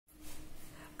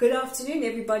Good afternoon,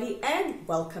 everybody, and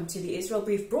welcome to the Israel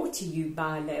Brief, brought to you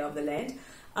by Lay of the Land.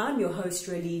 I'm your host,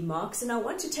 Raylene Marks, and I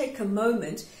want to take a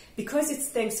moment, because it's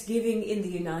Thanksgiving in the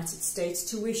United States,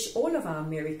 to wish all of our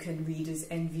American readers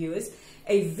and viewers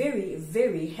a very,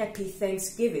 very happy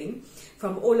Thanksgiving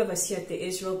from all of us here at the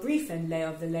Israel Brief and Lay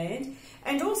of the Land.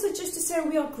 And also just to say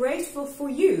we are grateful for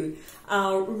you,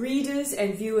 our readers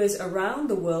and viewers around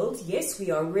the world. Yes, we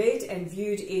are read and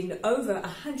viewed in over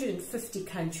 150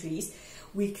 countries.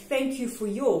 We thank you for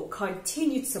your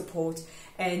continued support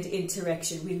and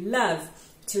interaction. We love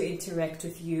to interact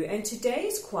with you, and today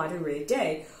is quite a rare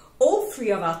day. All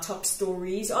three of our top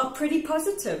stories are pretty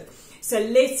positive, so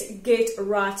let's get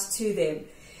right to them.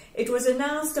 It was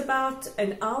announced about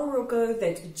an hour ago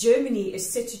that Germany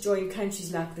is set to join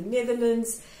countries like the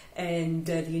Netherlands and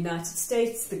the United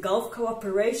States, the Gulf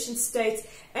Cooperation States,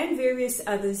 and various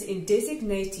others in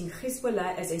designating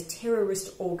Hizbollah as a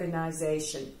terrorist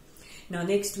organization. Now,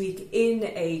 next week in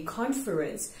a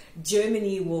conference,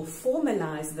 Germany will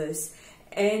formalize this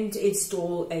and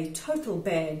install a total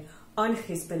ban on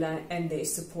Hizbollah and their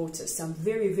supporters. Some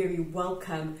very, very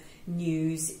welcome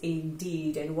news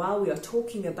indeed. And while we are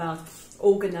talking about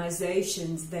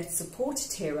organizations that support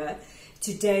terror,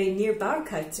 today Nir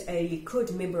Barkat, a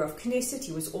Likud member of Knesset,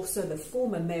 he was also the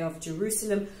former mayor of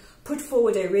Jerusalem, put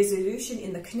forward a resolution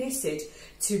in the Knesset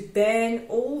to ban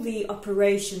all the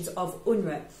operations of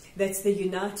UNRWA. That's the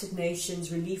United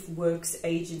Nations Relief Works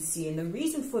Agency. And the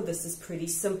reason for this is pretty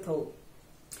simple.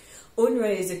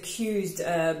 UNRWA is accused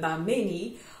by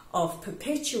many of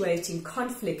perpetuating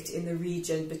conflict in the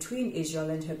region between Israel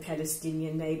and her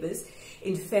Palestinian neighbors.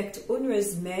 In fact,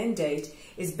 UNRWA's mandate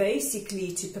is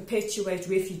basically to perpetuate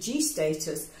refugee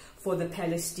status for the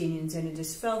Palestinians, and it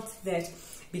is felt that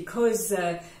because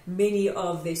many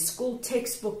of their school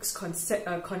textbooks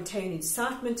contain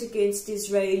incitement against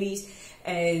Israelis,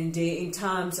 and in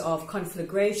times of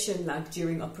conflagration, like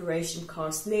during Operation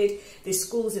Cast Lead, their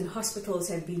schools and hospitals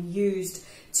have been used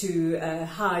to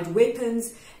hide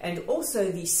weapons. And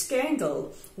also the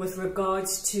scandal with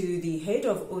regards to the head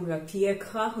of UNRWA, Pierre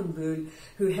Krahunbül,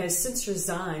 who has since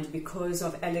resigned because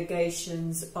of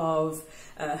allegations of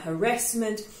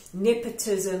harassment,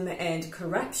 nepotism and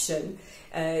corruption.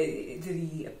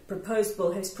 The proposed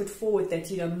bill has put forward that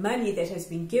money that has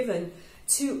been given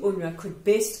to UNRWA could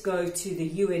best go to the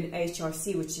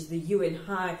UNHRC, which is the UN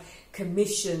High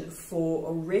Commission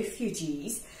for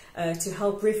Refugees, to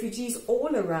help refugees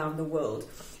all around the world.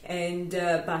 And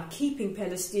by keeping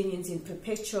Palestinians in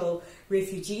perpetual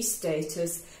refugee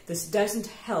status, this doesn't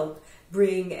help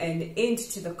bring an end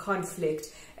to the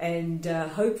conflict and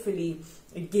hopefully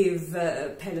give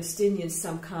Palestinians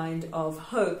some kind of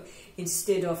hope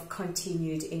instead of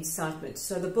continued incitement.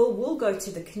 So the bill will go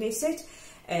to the Knesset,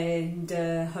 and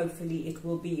hopefully it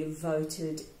will be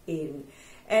voted in.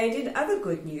 And in other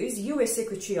good news, US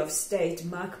Secretary of State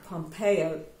Mike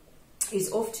Pompeo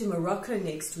is off to Morocco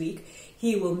next week.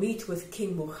 He will meet with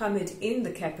King Mohammed in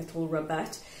the capital,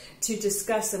 Rabat, to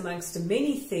discuss, amongst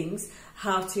many things,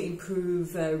 how to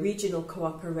improve regional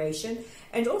cooperation,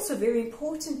 and also, very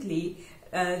importantly,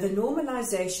 the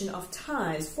normalization of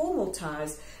ties, formal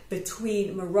ties,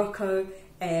 between Morocco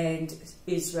and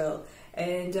Israel.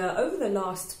 And over the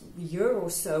last year or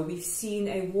so, we've seen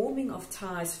a warming of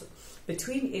ties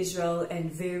between Israel and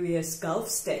various Gulf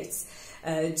states.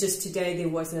 Just today there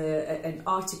was an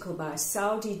article by a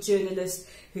Saudi journalist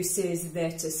who says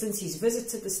that since he's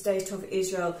visited the state of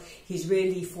Israel, he's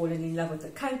really fallen in love with the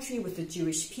country, with the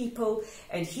Jewish people,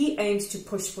 and he aims to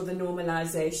push for the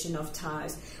normalization of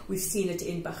ties. We've seen it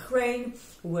in Bahrain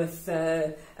with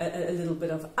a little bit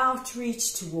of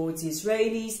outreach towards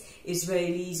Israelis.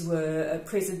 Israelis were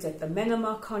present at the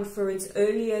Manama conference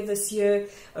earlier this year.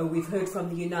 We've heard from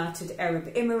the United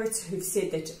Arab Emirates, who've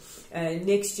said that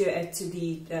next year at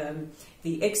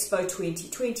the Expo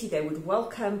 2020, they would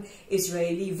welcome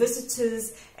Israeli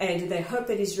visitors, and they hope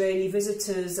that Israeli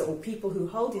visitors or people who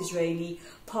hold Israeli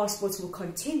passports will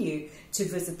continue to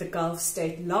visit the Gulf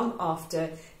state long after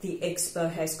the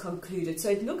Expo has concluded. So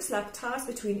it looks like ties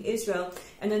between Israel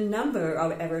and a number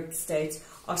of Arab states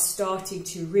are starting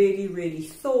to really, really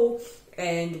thaw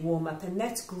and warm up, and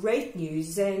that's great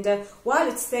news. And while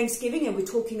it's Thanksgiving and we're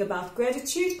talking about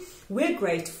gratitude, we're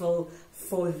grateful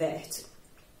for that.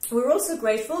 We're also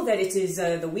grateful that it is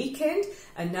the weekend.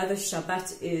 Another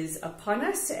Shabbat is upon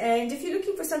us. And if you're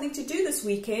looking for something to do this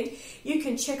weekend, you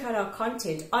can check out our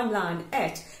content online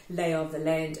at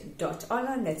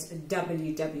layoftheland.online. That's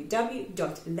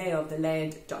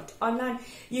www.layoftheland.online.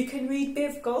 You can read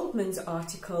Bev Goldman's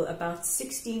article about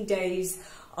 16 days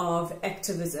of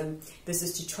activism. This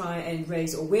is to try and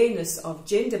raise awareness of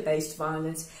gender-based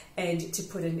violence and to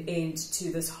put an end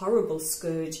to this horrible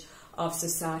scourge of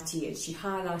society. And she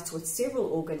highlights what several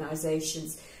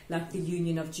organizations like the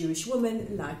Union of Jewish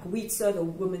Women, like WITSA, the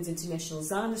Women's International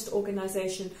Zionist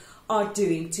Organization, are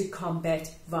doing to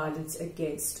combat violence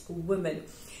against women.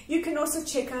 You can also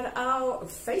check out our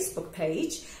Facebook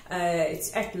page.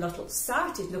 It's at Little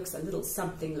Site. It looks a little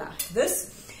something like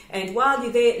this. And while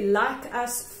you're there, like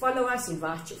us, follow us,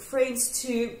 invite your friends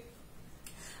to.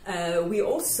 We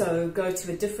also go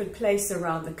to a different place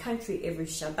around the country every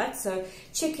Shabbat, so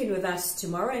check in with us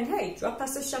tomorrow, and hey, drop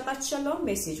us a Shabbat Shalom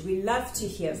message. We love to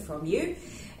hear from you.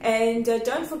 And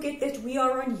don't forget that we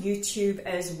are on YouTube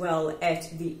as well at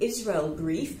the Israel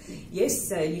Brief. Yes,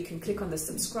 you can click on the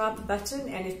subscribe button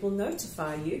and it will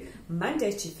notify you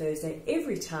Monday to Thursday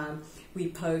every time we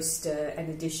post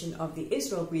an edition of the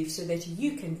Israel Brief, so that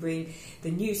you can bring the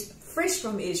news fresh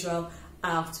from Israel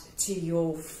out to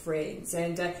your friends.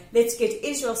 And let's get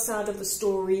Israel's side of the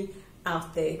story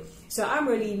out there. So I'm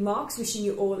Rolene Marks, wishing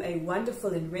you all a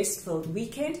wonderful and restful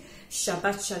weekend.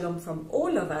 Shabbat Shalom from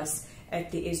all of us at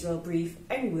the Israel Brief,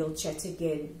 and we'll chat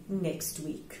again next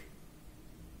week.